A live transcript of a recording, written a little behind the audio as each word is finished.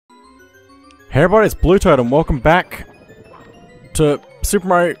Hey everybody, it's BlueToad and welcome back to Super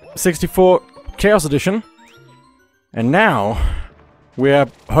Mario 64 Chaos Edition. And now, we're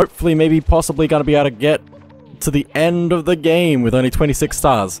hopefully, maybe, possibly gonna be able to get to the end of the game with only 26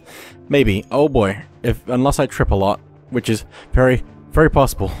 stars. Maybe. Oh boy. Unless I trip a lot, which is very, very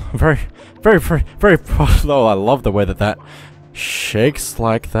possible. Very possible. Oh, I love the way that shakes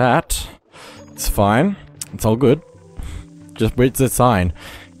like that. It's fine. It's all good. Just wait the sign.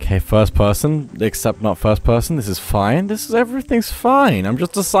 Okay, first person, except not first person. This is fine. Everything's fine. I'm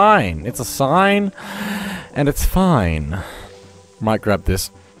just a sign. It's a sign, and it's fine. Might grab this.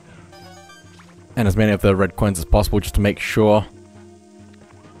 And as many of the red coins as possible, just to make sure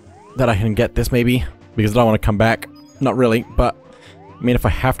that I can get this, maybe. Because I don't want to come back. Not really, but I mean, if I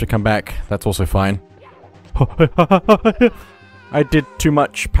have to come back, that's also fine. I did too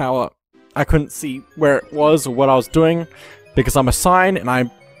much power. I couldn't see where it was or what I was doing, because I'm a sign, and I'm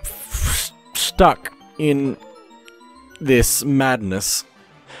stuck in this madness.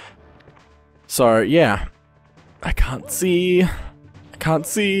 So, yeah. I can't see.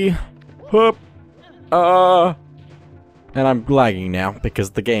 Whoop. And I'm lagging now, because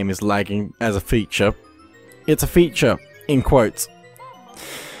the game is lagging as a feature. It's a feature, in quotes.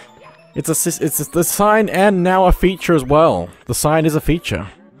 It's the sign and now a feature as well. The sign is a feature.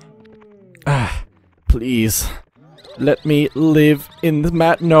 Please. Let me live in the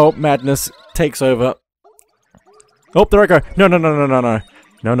madness takes over. Oh, there I go. No.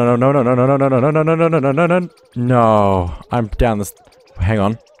 No, I'm down this. Hang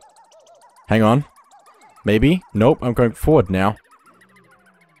on. Maybe? Nope, I'm going forward now.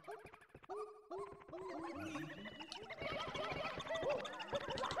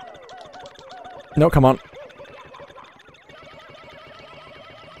 No, come on.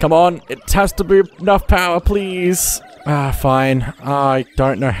 Come on, it has to be enough power, please. Fine. I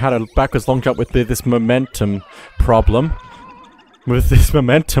don't know how to backwards long jump with this momentum problem.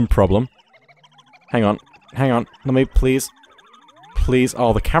 Hang on. Let me, please.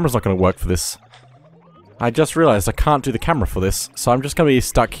 Oh, the camera's not going to work for this. I just realized I can't do the camera for this, so I'm just going to be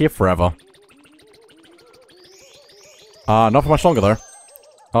stuck here forever. Not for much longer, though.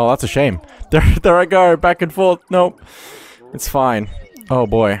 Oh, that's a shame. There I go, back and forth. Nope. It's fine. Oh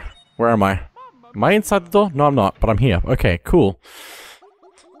boy, where am I? Am I inside the door? No, I'm not, but I'm here. Okay, cool.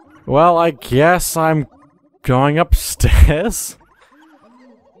 Well, I guess I'm going upstairs?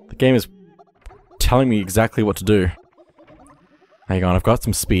 The game is telling me exactly what to do. Hang on, I've got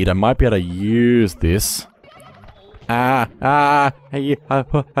some speed. I might be able to use this. Okay,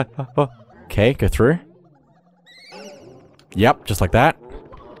 go through. Yep, just like that.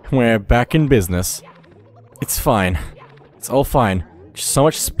 We're back in business. It's fine. It's all fine. Just so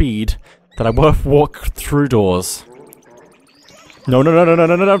much speed that I won't walk through doors. No.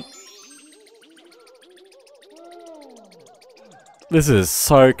 This is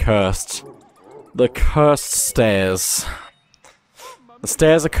so cursed. The cursed stairs. The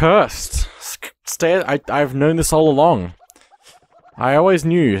stairs are cursed. I've known this all along. I always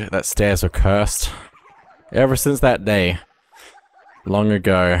knew that stairs were cursed. Ever since that day. Long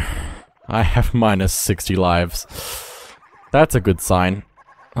ago. I have minus 60 lives. That's a good sign.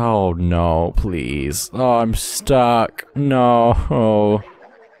 Oh no, please. Oh, I'm stuck. No.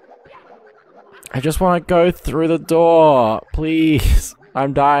 I just want to go through the door. Please.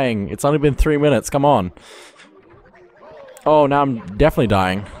 I'm dying. It's only been 3 minutes. Come on. Oh, now I'm definitely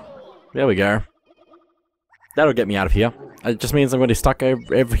dying. There we go. That'll get me out of here. It just means I'm going to be stuck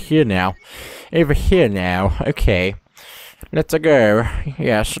over here now. Over here now. Okay. Let's go.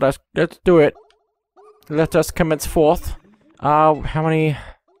 Yes, let's do it. Let us commence forth. How many?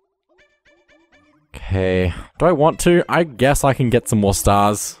 Okay. Do I want to? I guess I can get some more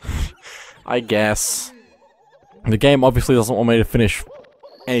stars. I guess. The game obviously doesn't want me to finish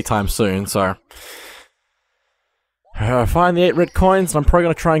anytime soon, so. Find the 8 red coins, and I'm probably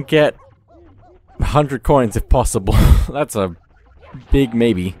going to try and get 100 coins if possible. That's a big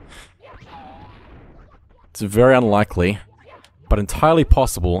maybe. It's very unlikely, but entirely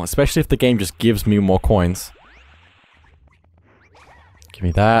possible, especially if the game just gives me more coins. Give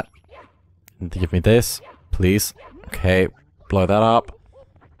me that. And give me this, please. Okay, blow that up.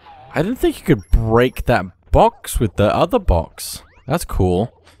 I didn't think you could break that box with the other box. That's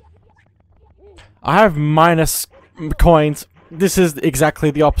cool. I have minus coins. This is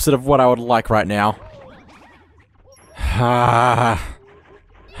exactly the opposite of what I would like right now. Can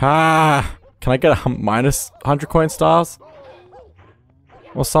I get a minus 100 coin stars?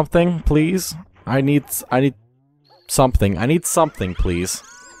 Or something, please? I need something. I need something, please.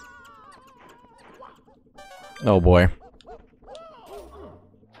 Oh boy.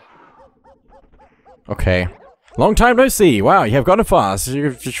 Okay. Long time no see. Wow, you have gotten fast.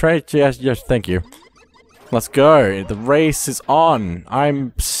 You trade. Yes, thank you. Let's go. The race is on.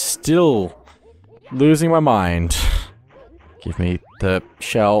 I'm still losing my mind. Give me the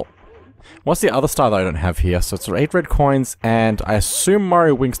shell. What's the other star that I don't have here? So it's 8 red coins, and I assume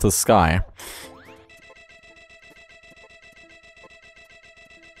Mario winks to the sky.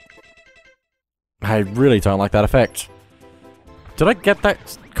 I really don't like that effect. Did I get that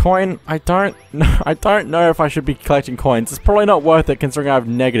coin? I don't know if I should be collecting coins. It's probably not worth it considering I have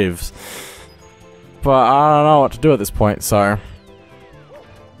negatives. But I don't know what to do at this point, so...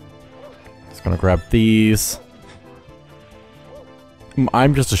 Just gonna grab these.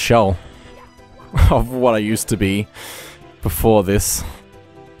 I'm just a shell of what I used to be before this.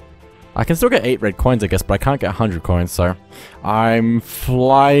 I can still get 8 red coins, I guess, but I can't get 100 coins, so... I'm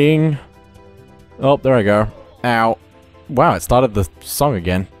flying... Oh, there I go. Ow. Wow, it started the song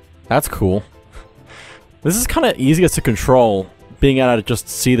again. That's cool. This is kind of easier to control, being able to just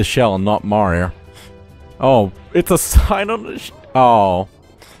see the shell and not Mario. Oh, it's a sign on the oh.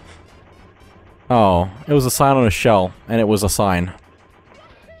 Oh, it was a sign on a shell, and it was a sign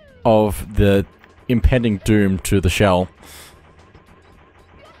of the impending doom to the shell.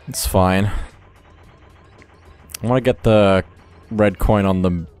 It's fine. I want to get the red coin on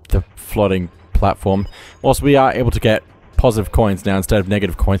the floating platform. Also, we are able to get positive coins now instead of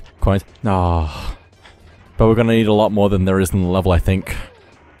negative coins. Oh. But we're gonna need a lot more than there is in the level, I think.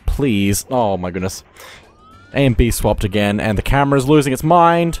 Please. Oh my goodness. A and B swapped again, and the camera's losing its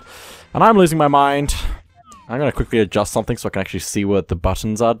mind. And I'm losing my mind. I'm gonna quickly adjust something so I can actually see what the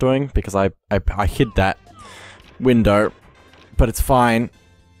buttons are doing, because I hid that window. But it's fine.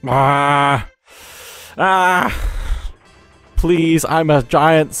 Ah! Please, I'm a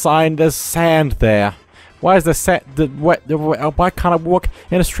giant sign. There's sand there. Why is there why can't I walk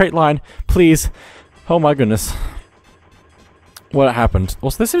in a straight line? Please. Oh my goodness. What happened?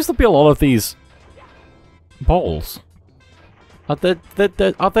 Also, there seems to be a lot of these bowls. Are there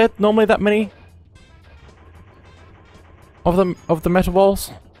normally that many of them, of the metal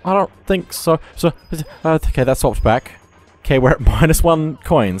balls? I don't think so. Okay, that swapped back. Okay, we're at -1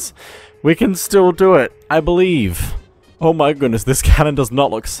 coins. We can still do it, I believe. Oh my goodness, this cannon does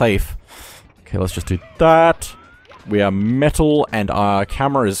not look safe. Okay, let's just do that. We are metal, and our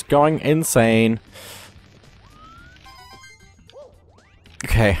camera is going insane.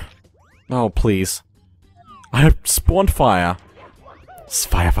 Okay. Oh, please. I have spawned fire.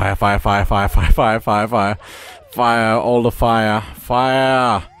 Fire, fire, fire, fire, fire, fire, fire, fire, fire. Fire, all the fire.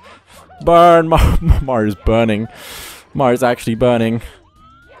 Fire! Burn! Mario's burning. Mario's actually burning.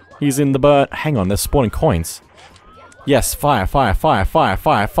 He's in the burn. Hang on, they're spawning coins. Yes, fire, fire, fire, fire,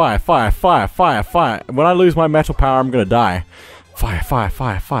 fire, fire, fire, fire, fire, fire. When I lose my metal power, I'm gonna die. Fire, fire,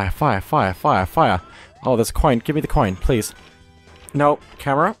 fire, fire, fire, fire, fire, fire. Oh, there's a coin. Give me the coin, please. No,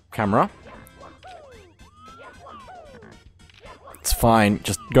 camera, camera. It's fine.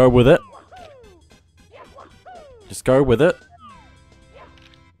 Just go with it. Just go with it.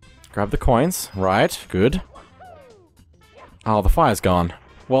 Grab the coins. Right, good. Oh, the fire's gone.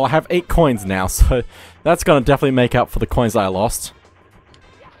 Well, I have 8 coins now, so that's gonna definitely make up for the coins that I lost.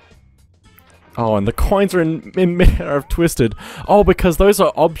 Oh, and the coins are in midair of twisted. Oh, because those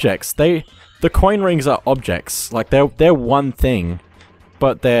are objects. The coin rings are objects. Like, they're one thing,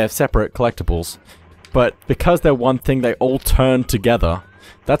 but they're separate collectibles. But because they're one thing, they all turn together.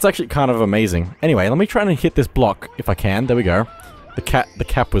 That's actually kind of amazing. Anyway, let me try and hit this block, if I can. There we go. The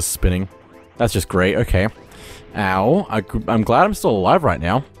cap was spinning. That's just great, okay. Ow. I'm glad I'm still alive right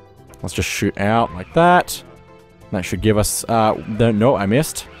now. Let's just shoot out like that. That should give us, no, I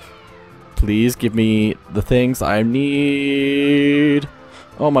missed. Please give me the things I need.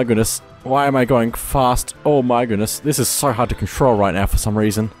 Oh my goodness. Why am I going fast? Oh my goodness. This is so hard to control right now for some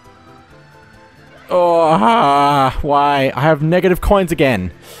reason. Oh, why? I have negative coins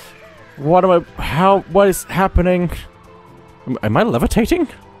again. What is happening? Am I levitating?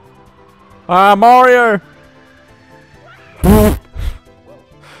 Mario!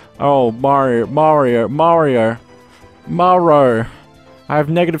 Oh, Mario. I have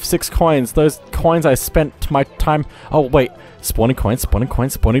 -6 coins. Those coins I spent my time... Oh, wait. Spawning coins, spawning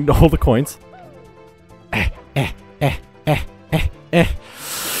all the coins.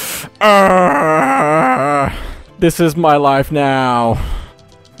 This is my life now.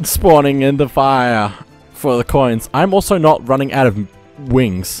 Spawning in the fire for the coins. I'm also not running out of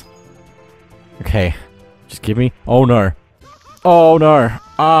wings. Okay. Just give me... Oh, no. Oh, no.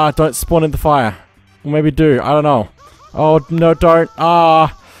 Don't spawn in the fire. Or maybe do. I don't know. Oh, no, don't.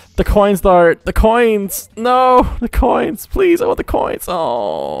 The coins, though. The coins. No, the coins. Please, I want the coins.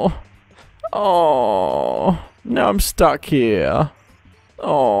 Oh. Oh, now I'm stuck here.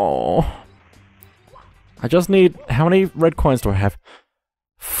 Oh. I just need... How many red coins do I have?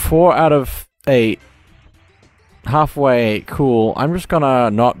 4 out of 8. Halfway. Cool. I'm just gonna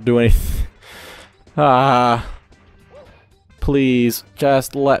not do anything. Please,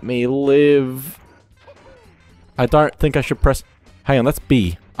 just let me live. I don't think I should press... Hang on, that's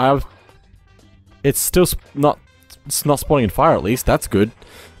B. It's still not... It's not spawning in fire, at least. That's good.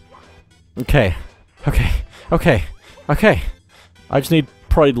 Okay. Okay. Okay. Okay. I just need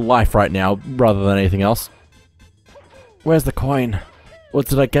probably life right now, rather than anything else. Where's the coin? Or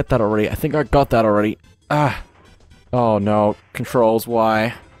did I get that already? I think I got that already. Ah. Oh no. Controls,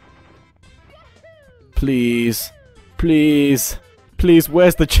 why? Please. Please. Please,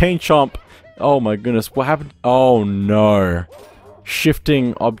 where's the chain chomp? Oh my goodness, what happened? Oh no.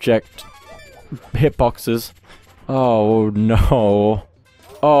 Shifting object hitboxes. Oh no.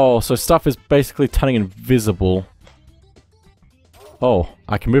 Oh, so stuff is basically turning invisible. Oh,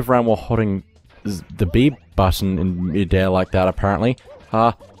 I can move around while holding the B button in midair like that, apparently.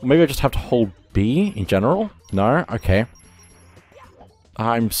 Maybe I just have to hold B in general? No? Okay.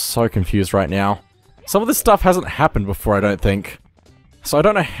 I'm so confused right now. Some of this stuff hasn't happened before, I don't think. So I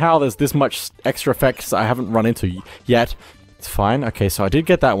don't know how there's this much extra effects I haven't run into yet. It's fine. Okay, so I did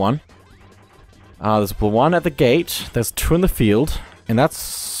get that one. There's one at the gate. There's 2 in the field. And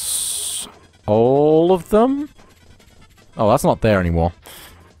that's... all of them? Oh, that's not there anymore.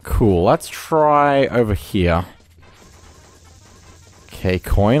 Cool. Let's try over here. Okay,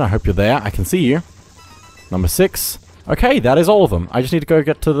 coin. I hope you're there. I can see you. Number 6. Okay, that is all of them. I just need to go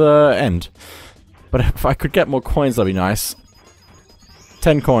get to the end. But if I could get more coins, that'd be nice.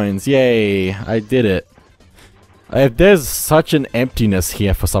 10 coins. Yay. I did it. There's such an emptiness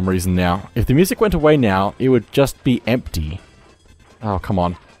here for some reason now. If the music went away now, it would just be empty. Oh, come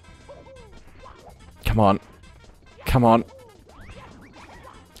on. Come on. Come on.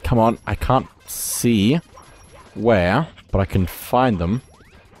 Come on. I can't see where, but I can find them.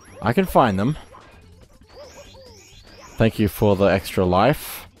 I can find them. Thank you for the extra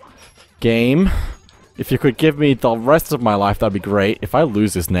life. Game. If you could give me the rest of my life, that'd be great. If I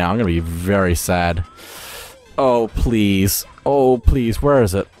lose this now, I'm gonna be very sad. Oh, please. Oh, please. Where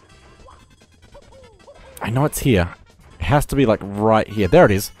is it? I know it's here. It has to be, like, right here. There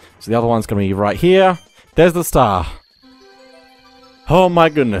it is. So the other one's gonna be right here. There's the star. Oh my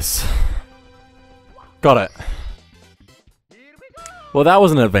goodness. Got it. Well, that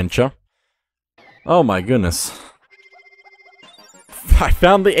was an adventure. Oh my goodness. I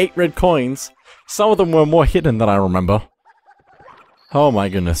found the 8 red coins. Some of them were more hidden than I remember. Oh my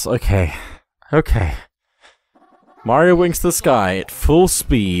goodness. Okay. Okay. Mario wings to the sky at full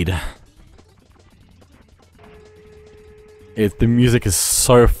speed. The music is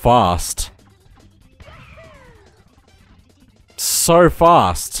so fast. So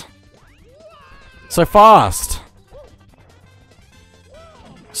fast. So fast.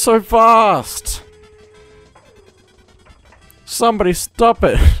 So fast. Somebody stop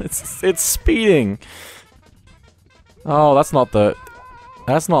it. It's speeding. Oh, that's not the...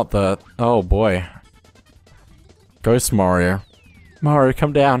 Oh boy. Ghost Mario. Mario,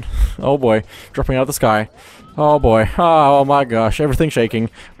 come down. Oh boy. Dropping out of the sky. Oh boy. Oh my gosh. Everything's shaking.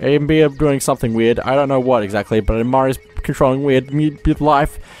 AB doing something weird. I don't know what exactly, but Mario's controlling weird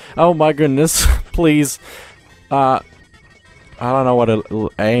life. Oh my goodness. Please. I don't know what to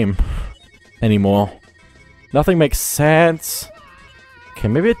aim anymore. Nothing makes sense. Okay,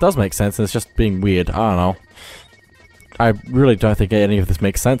 maybe it does make sense and it's just being weird. I don't know. I really don't think any of this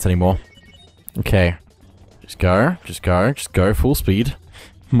makes sense anymore. Okay. Just go, just go, just go, full speed.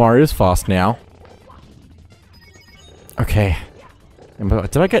 Mario's fast now. Okay.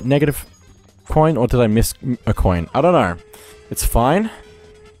 Did I get negative coin or did I miss a coin? I don't know. It's fine.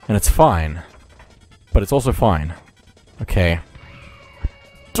 And it's fine. But it's also fine. Okay.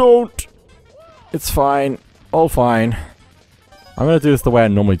 Don't! It's fine. All fine. I'm gonna do this the way I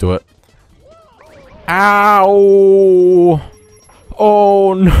normally do it. Ow!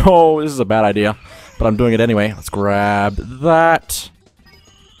 Oh no, this is a bad idea. But I'm doing it anyway. Let's grab that.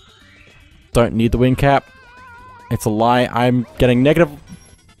 Don't need the wing cap. It's a lie. I'm getting negative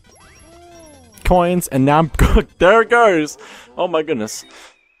coins and now I'm good. There it goes! Oh my goodness.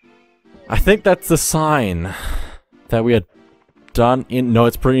 I think that's the sign that we had done in... No,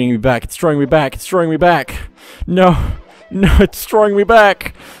 it's bringing me back. It's drawing me back. It's drawing me back. No. No, it's drawing me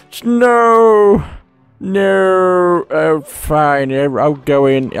back. No. No. Oh, fine. I'll go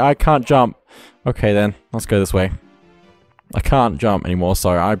in. I can't jump. Okay, then. Let's go this way. I can't jump anymore,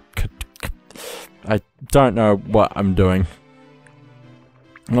 so I don't know what I'm doing.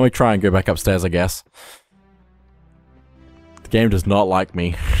 Let me try and go back upstairs, I guess. The game does not like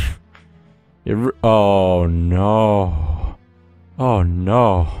me. Oh no. Oh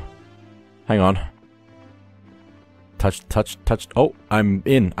no. Hang on. Touch. Oh, I'm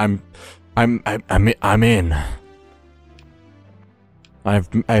in. I'm in.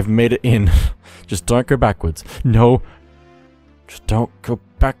 I've made it in. Just don't go backwards. No. Just don't go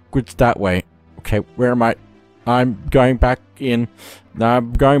backwards that way. Okay, where am I? I'm going back in.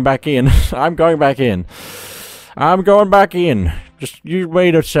 I'm going back in. I'm going back in. I'm going back in. Just you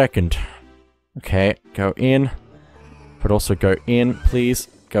wait a second. Okay, go in. But also go in, please.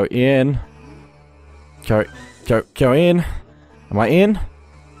 Go in. Go in. Am I in?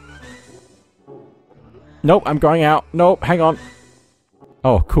 Nope, I'm going out. Nope, hang on.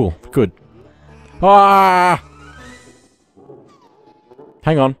 Oh, cool. Good. Ah!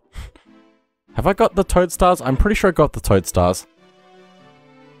 Hang on. Have I got the toad stars? I'm pretty sure I got the toad stars.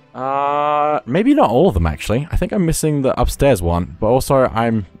 Maybe not all of them, actually. I think I'm missing the upstairs one. But also,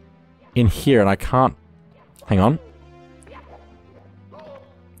 I'm in here and I can't... Hang on.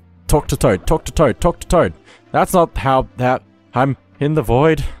 Talk to Toad. Talk to Toad. Talk to Toad. That's not how that... I'm in the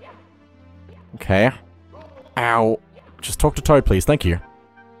void. Okay. Ow. Just talk to Toad, please. Thank you.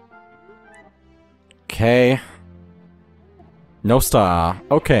 Okay. No star.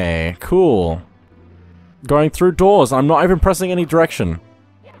 Okay, cool. Going through doors. I'm not even pressing any direction.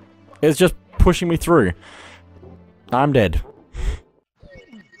 It's just pushing me through. I'm dead.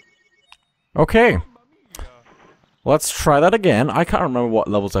 Okay. Let's try that again. I can't remember what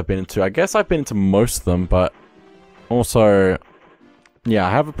levels I've been into. I guess I've been into most of them, but also... Yeah,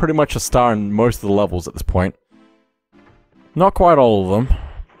 I have pretty much a star in most of the levels at this point. Not quite all of them,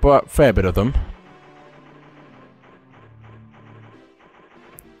 but a fair bit of them.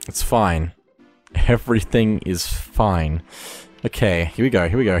 It's fine. Everything is fine. Okay, here we go,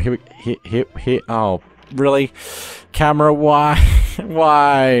 here we go, here, oh, really? Camera, why?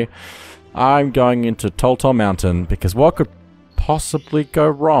 Why? I'm going into Toltol Mountain, because what could possibly go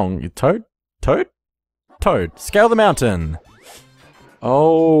wrong? Toad? Toad? Toad, scale the mountain!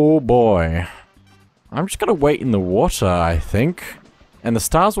 Oh boy. I'm just gonna wait in the water, I think. And the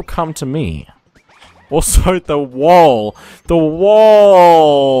stars will come to me. Also, the wall! The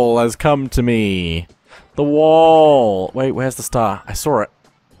wall has come to me! The wall! Wait, where's the star? I saw it.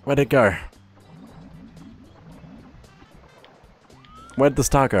 Where'd it go? Where'd the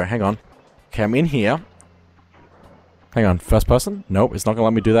star go? Hang on. Okay, I'm in here. Hang on, first person? Nope, it's not gonna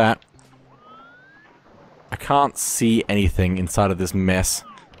let me do that. I can't see anything inside of this mess.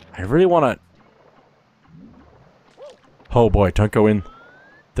 I really wanna... Oh boy, don't go in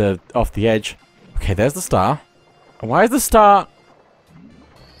off the edge. Okay, there's the star. Why is the star...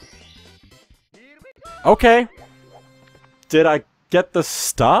 Okay. Did I get the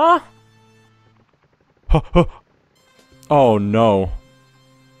star? Oh no.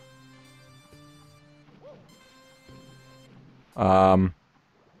 I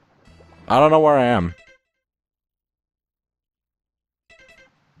don't know where I am.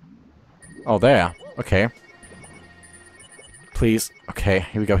 Oh, there. Okay. Please. Okay,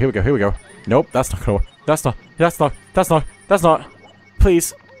 here we go, here we go, here we go. Nope, that's not gonna work. That's not.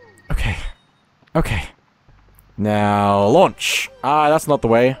 Please. Okay. Okay. Now, launch. Ah, that's not the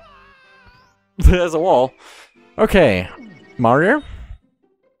way. There's a wall. Okay. Mario?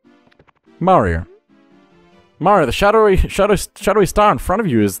 Mario. Mario, the shadowy star in front of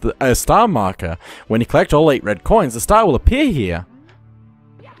you is a star marker. When you collect all 8 red coins, the star will appear here.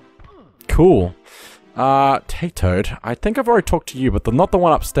 Cool. Hey Toad, I think I've already talked to you, but not the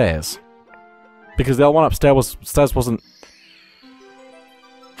one upstairs. Because the other one upstairs wasn't...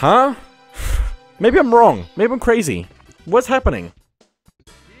 Huh? Maybe I'm wrong. Maybe I'm crazy. What's happening?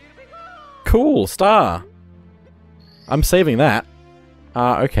 Cool, star. I'm saving that.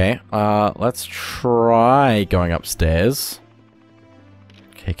 Okay. Let's try going upstairs.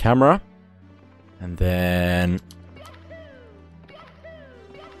 Okay, camera. And then...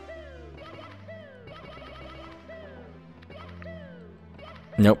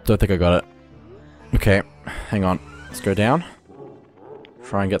 Nope, don't think I got it. Okay, hang on. Let's go down.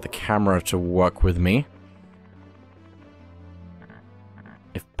 Try and get the camera to work with me.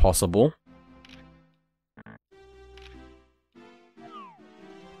 If possible.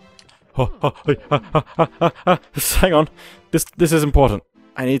 Hang on. This is important.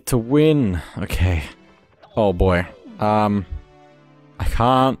 I need to win. Okay. Oh boy. I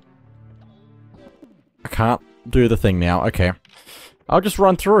can't do the thing now. Okay. I'll just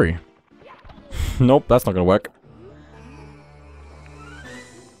run through. Nope, that's not gonna work.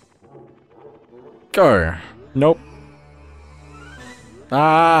 Go. Nope.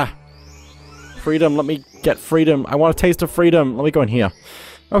 Ah! Freedom, let me get freedom. I want a taste of freedom. Let me go in here.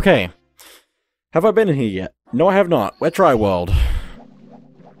 Okay. Have I been in here yet? No, I have not. Let's try world.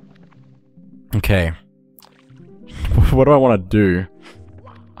 Okay. What do I want to do?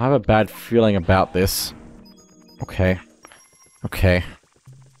 I have a bad feeling about this. Okay. Okay.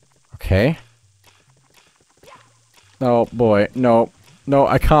 Okay. Oh boy, no. No,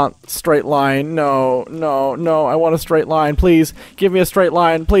 I can't. Straight line. No, no, no. I want a straight line. Please, give me a straight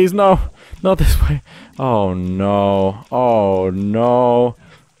line. Please, no. Not this way. Oh no. Oh no.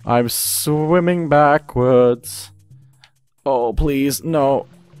 I'm swimming backwards. Oh, please, no.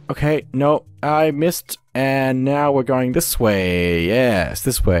 Okay, no. I missed. And now we're going this way. Yes,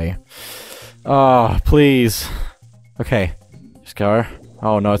 this way. Oh, please. Okay. Just go.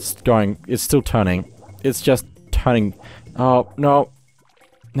 Oh no, it's going. It's still turning. It's just turning. Oh, no.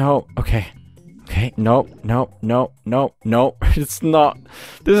 No, okay. Okay, no, no, no, no, no. It's not.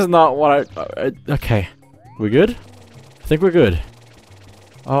 This is not what I okay. We good? I think we're good.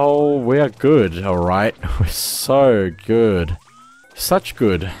 Oh, we are good, alright. We're so good. Such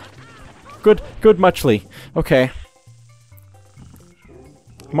good. Good, good muchly. Okay.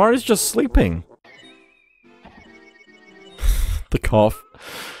 Mario's just sleeping. The cough.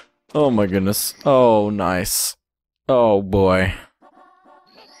 Oh my goodness. Oh, nice. Oh boy.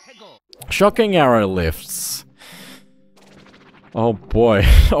 Shocking arrow lifts. Oh boy.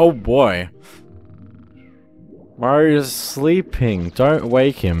 Oh boy. Mario's sleeping. Don't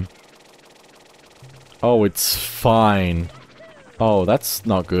wake him. Oh, it's fine. Oh, that's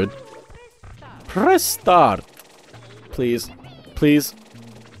not good. Press start. Please. Please.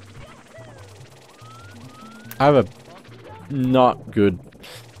 I have a not good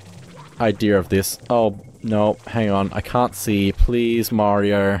idea of this. Oh, no. Hang on. I can't see. Please,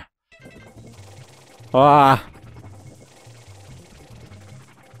 Mario. Ah!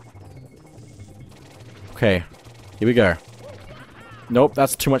 Okay. Here we go. Nope,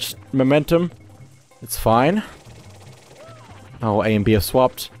 that's too much momentum. It's fine. Oh, A and B have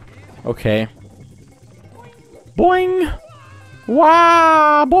swapped. Okay. Boing!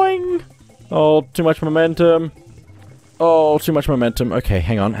 Wah! Boing! Oh, too much momentum. Oh, too much momentum. Okay,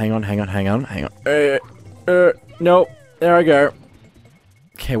 hang on, hang on, hang on, hang on, hang on. Nope. There I go.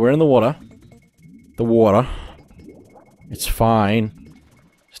 Okay, we're in the water. The water. It's fine.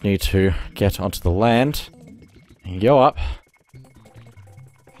 Just need to get onto the land. And go up.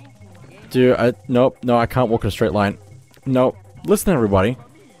 Nope, no, I can't walk in a straight line. Nope. Listen, everybody.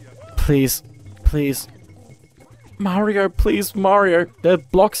 Please, please. Mario, please, Mario. The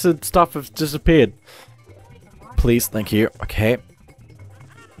blocks and stuff have disappeared. Please, thank you. Okay.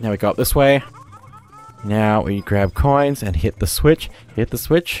 Now we go up this way. Now we grab coins and hit the switch. Hit the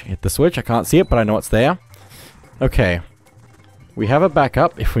switch. Hit the switch. I can't see it, but I know it's there. Okay. We have a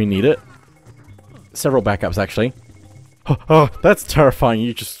backup if we need it. Several backups, actually. Oh, that's terrifying.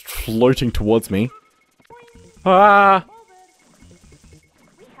 You just floating towards me. Ah!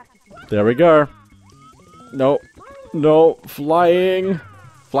 There we go. No. No. Flying.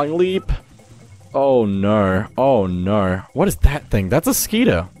 Flying leap. Oh no. Oh no. What is that thing? That's a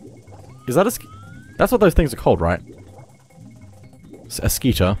skeeter. Is that a skeeter? That's what those things are called, right? A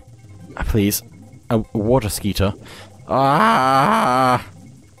skeeter. Please. A water skeeter. Ah!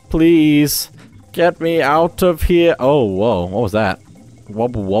 Please. Get me out of here. Oh, whoa. What was that?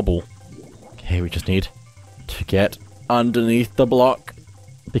 Wobble wobble. Okay, we just need to get underneath the block.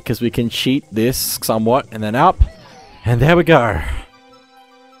 Because we can cheat this somewhat. And then up. And there we go.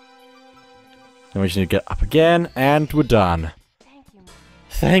 Then we just need to get up again. And we're done.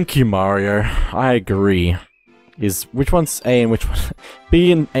 Thank you, Mario. I agree. Which one's A and which one?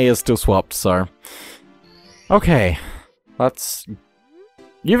 B and A is still swapped, so. Okay.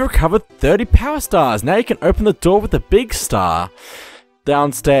 You've recovered 30 power stars. Now you can open the door with the big star.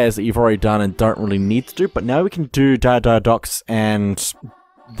 Downstairs that you've already done and don't really need to do, but now we can do Docks and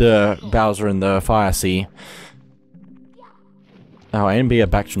the Bowser and the Fire Sea. Oh, A and B are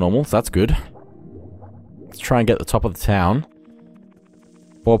back to normal, so that's good. Let's try and get the top of the town.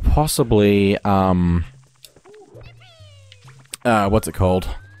 Or possibly, what's it called?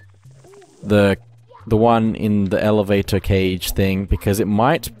 The one in the elevator cage thing, because it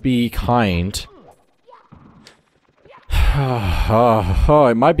might be kind.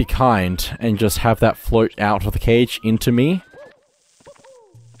 It might be kind, and just have that float out of the cage into me.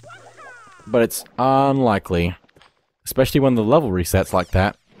 But it's unlikely. Especially when the level resets like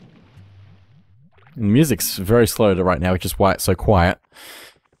that. The music's very slow right now, which is why it's so quiet.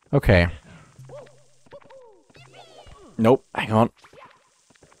 Okay. Nope, hang on.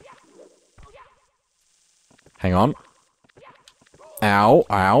 Hang on. Ow,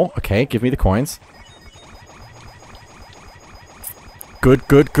 ow. Okay, give me the coins. Good,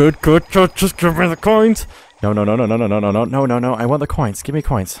 good, good, good. Just give me the coins. No, no, no, no, no, no, no, no, no, no, no, no. I want the coins. Give me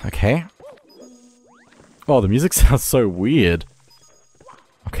coins. Okay. Oh, the music sounds so weird.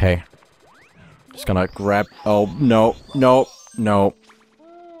 Okay. Just gonna grab... Oh, no, no, no.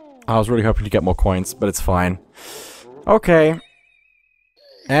 I was really hoping to get more coins, but it's fine. Okay.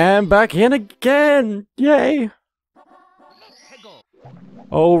 And back in again! Yay!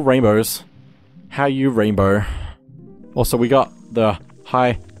 Oh, rainbows. How you, rainbow? Also, we got the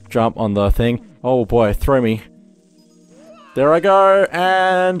high jump on the thing. Oh boy, throw me. There I go,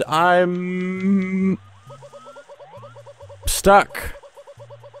 and I'm... stuck.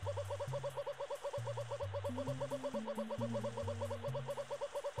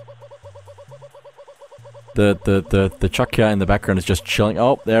 The Chuckya in the background is just chilling.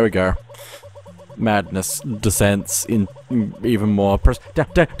 Oh, there we go. Madness descends in even more. Press down.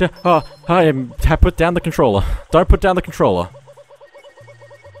 Oh, put down the controller. Don't put down the controller.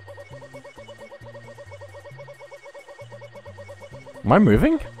 Am I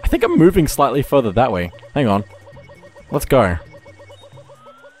moving? I think I'm moving slightly further that way. Hang on. Let's go.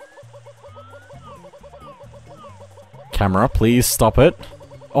 Camera, please stop it.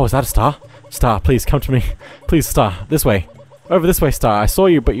 Oh, is that a star? Star, please come to me. Please, star. This way. Over this way, star. I saw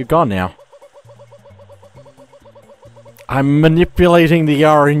you, but you're gone now. I'm manipulating the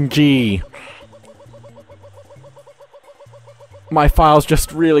RNG. My file's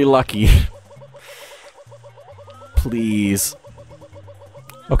just really lucky. Please.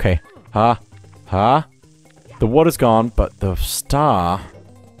 Okay. The water's gone, but the star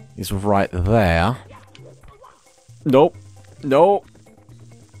is right there. Nope. Nope.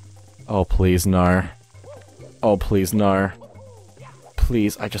 Oh, please, no. Oh, please, no.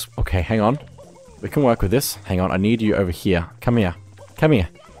 Please, okay, hang on. We can work with this. Hang on, I need you over here. Come here. Come here.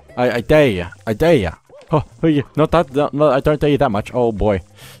 I dare you. I dare you. Oh, who are you? Not that, no, I don't dare you that much. Oh, boy.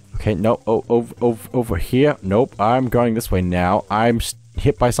 Okay, no, over here. Nope, I'm going this way now. I'm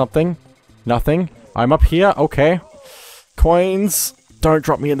hit by something. Nothing. I'm up here. Okay. Coins. Don't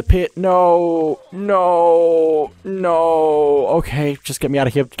drop me in the pit. No. No. No. Okay, just get me out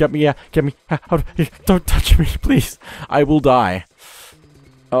of here. Get me out. Get me out. Don't touch me, please. I will die.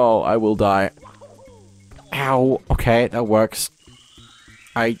 Oh, I will die. Ow. Okay, that works.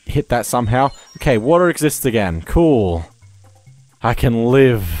 I hit that somehow. Okay, water exists again. Cool. I can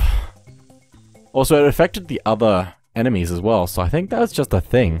live. Also, it affected the other enemies as well, so I think that's just a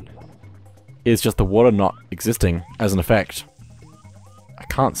thing. It's just the water not existing as an effect. I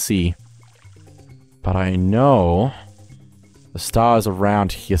can't see. But I know the star is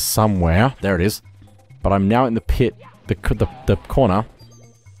around here somewhere. There it is. But I'm now in the pit, the corner.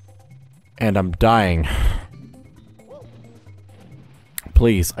 And I'm dying.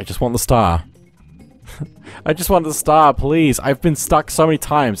 Please, I just want the star. I just want the star, please. I've been stuck so many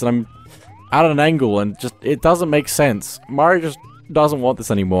times and I'm at an angle and just, it doesn't make sense. Mario just doesn't want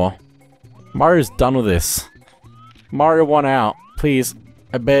this anymore. Mario's done with this. Mario won out. Please,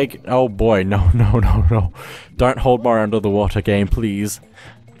 I beg. Oh boy, no, no, no, no. Don't hold Mario under the water, game, please.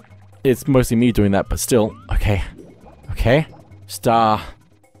 It's mostly me doing that, but still. Okay. Okay. Star.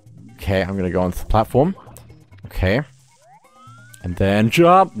 Okay, I'm gonna go onto the platform. Okay. And then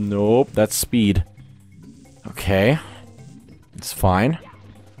jump. Nope, that's speed. Okay. It's fine.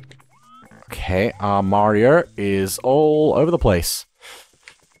 Okay, Mario is all over the place.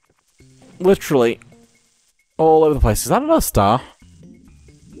 Literally. All over the place. Is that another star?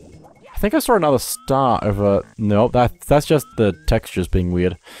 I think I saw another star over... Nope, that's just the textures being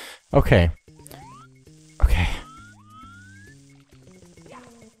weird. Okay. Okay.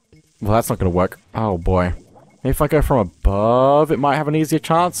 Well, that's not gonna work. Oh boy. Maybe if I go from above, it might have an easier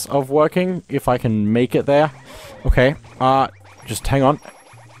chance of working, if I can make it there. Okay, just hang on.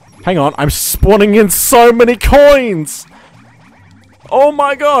 Hang on, I'm spawning in so many coins! Oh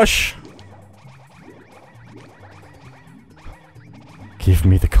my gosh! Give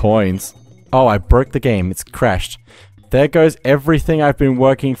me the coins. Oh, I broke the game, it's crashed. There goes everything I've been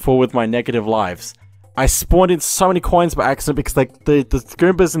working for with my negative lives. I spawned in so many coins by accident because like the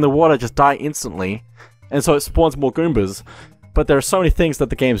Goombas in the water just die instantly. And so it spawns more Goombas. But there are so many things that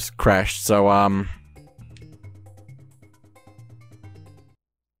the game's crashed, so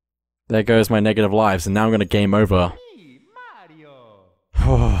there goes my negative lives, and now I'm gonna game over.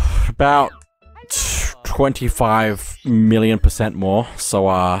 About 25 million% more, so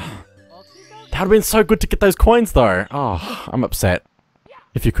that would've been so good to get those coins though. Oh, I'm upset.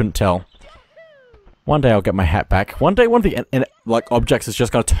 If you couldn't tell. One day I'll get my hat back. One day one of the like objects is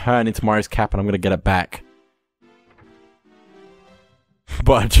just gonna turn into Mario's cap and I'm gonna get it back.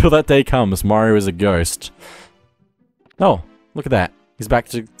 But until that day comes, Mario is a ghost. Oh, look at that. He's back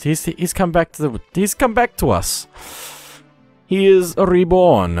to he's come back to us. He is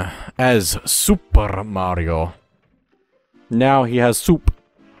reborn as Super Mario. Now he has soup.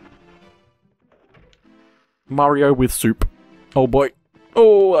 Mario with soup. Oh boy.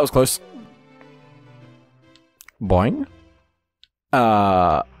 Oh, that was close. Boing.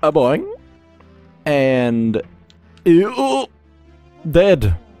 A boing. And... Ew,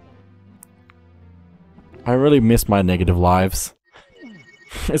 dead. I really miss my negative lives.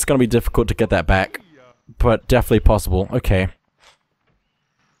 It's gonna be difficult to get that back. But definitely possible. Okay.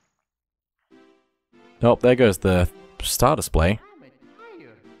 Oh, there goes the star display.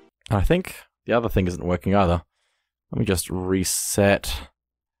 I think the other thing isn't working either. Let me just reset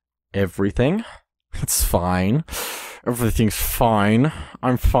everything. It's fine. Everything's fine.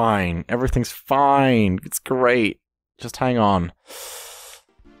 I'm fine. Everything's fine. It's great. Just hang on.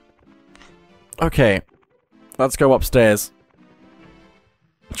 Okay. Let's go upstairs.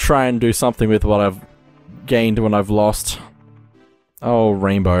 Try and do something with what I've gained when I've lost. Oh,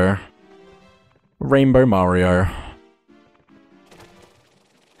 Rainbow. Rainbow Mario.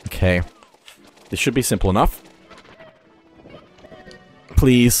 Okay. This should be simple enough.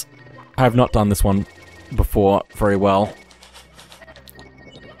 Please. I have not done this one before very well.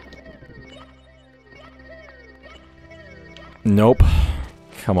 Nope.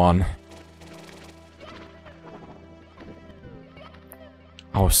 Come on.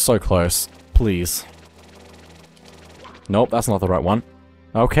 Oh, so close. Please. Nope, that's not the right one.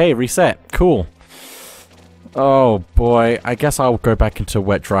 Okay, reset. Cool. Oh boy, I guess I'll go back into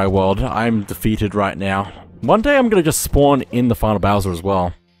Wet Dry World. I'm defeated right now. One day I'm gonna just spawn in the final Bowser as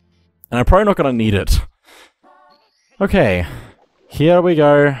well. And I'm probably not gonna need it. Okay. Here we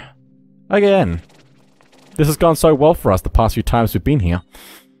go. Again. This has gone so well for us the past few times we've been here.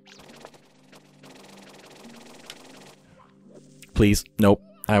 Please. Nope.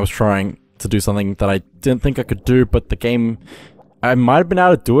 I was trying to do something that I didn't think I could do, but the game... I might have been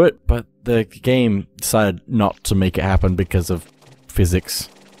able to do it, but the game decided not to make it happen because of physics.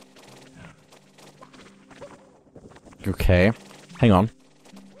 Okay. Hang on.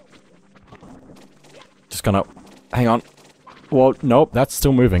 Just gonna... Hang on. Well, nope, that's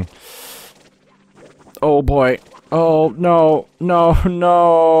still moving. Oh boy. Oh, no. No,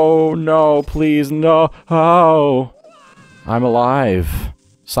 no, no, please, no. Oh. I'm alive.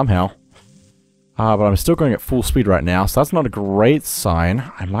 Somehow. But I'm still going at full speed right now, so that's not a great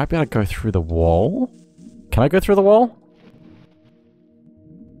sign. I might be able to go through the wall. Can I go through the wall?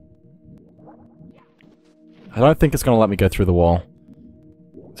 I don't think it's going to let me go through the wall.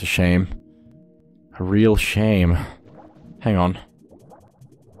 It's a shame. A real shame. Hang on.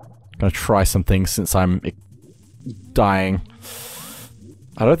 I'm going to try some things since I'm dying.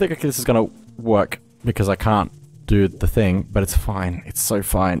 I don't think this is going to work because I can't do the thing, but it's fine. It's so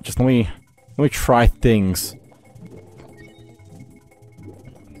fine. Just let me try things.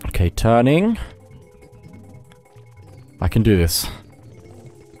 Okay, turning. I can do this.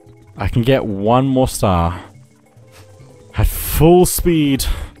 I can get one more star. At full speed.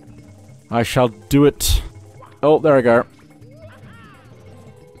 I shall do it. Oh, there I go.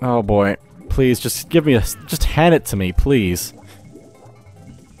 Oh boy. Please, just give me a... Just hand it to me, please.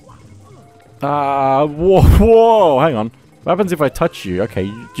 Whoa, whoa, hang on. What happens if I touch you?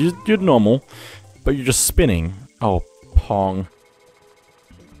 Okay, you're normal, but you're just spinning. Oh, Pong.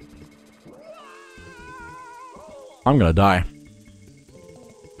 I'm gonna die.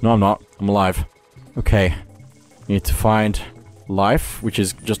 No, I'm not. I'm alive. Okay. Need to find life, which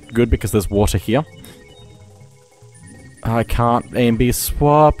is just good because there's water here. I can't A and B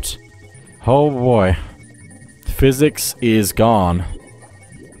swapped. Oh boy. Physics is gone.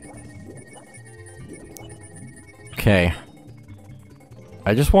 Okay.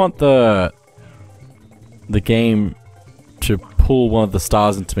 I just want the game to pull one of the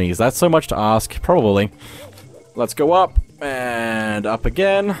stars into me. Is that so much to ask? Probably. Let's go up and up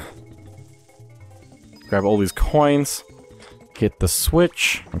again. Grab all these coins. Hit the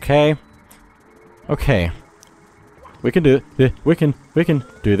switch. Okay. Okay. We can do it. We can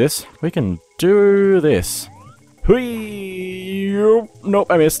do this. We can do this. Whee! Nope,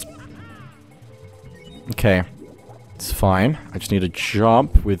 I missed. Okay. It's fine. I just need to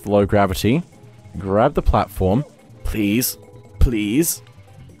jump with low gravity. Grab the platform. Please. Please.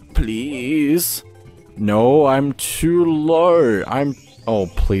 Please. No, I'm too low. Oh,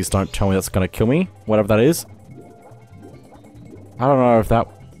 please don't tell me that's gonna kill me. Whatever that is. I don't know if that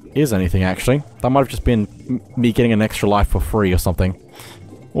is anything, actually. That might have just been me getting an extra life for free or something.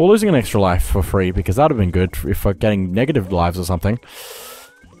 Or losing an extra life for free, because that would have been good if we're getting negative lives or something.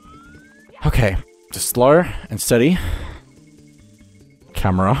 Okay, just slow and steady.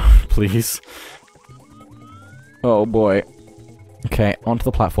 Camera, please. Oh boy. Okay, onto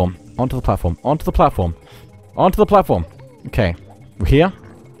the platform. Onto the platform. Onto the platform. Onto the platform. Okay, we're here.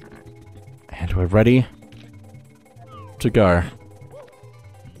 And we're ready to go.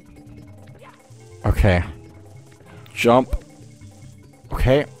 Okay. Jump.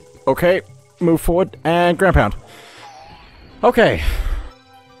 Okay. Okay. Move forward and ground pound. Okay.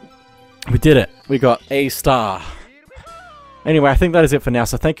 We did it. We got a star. Anyway, I think that is it for now,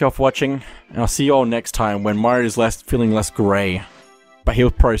 so thank you all for watching, and I'll see you all next time when Mario is feeling less grey. But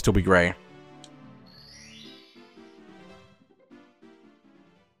he'll probably still be grey.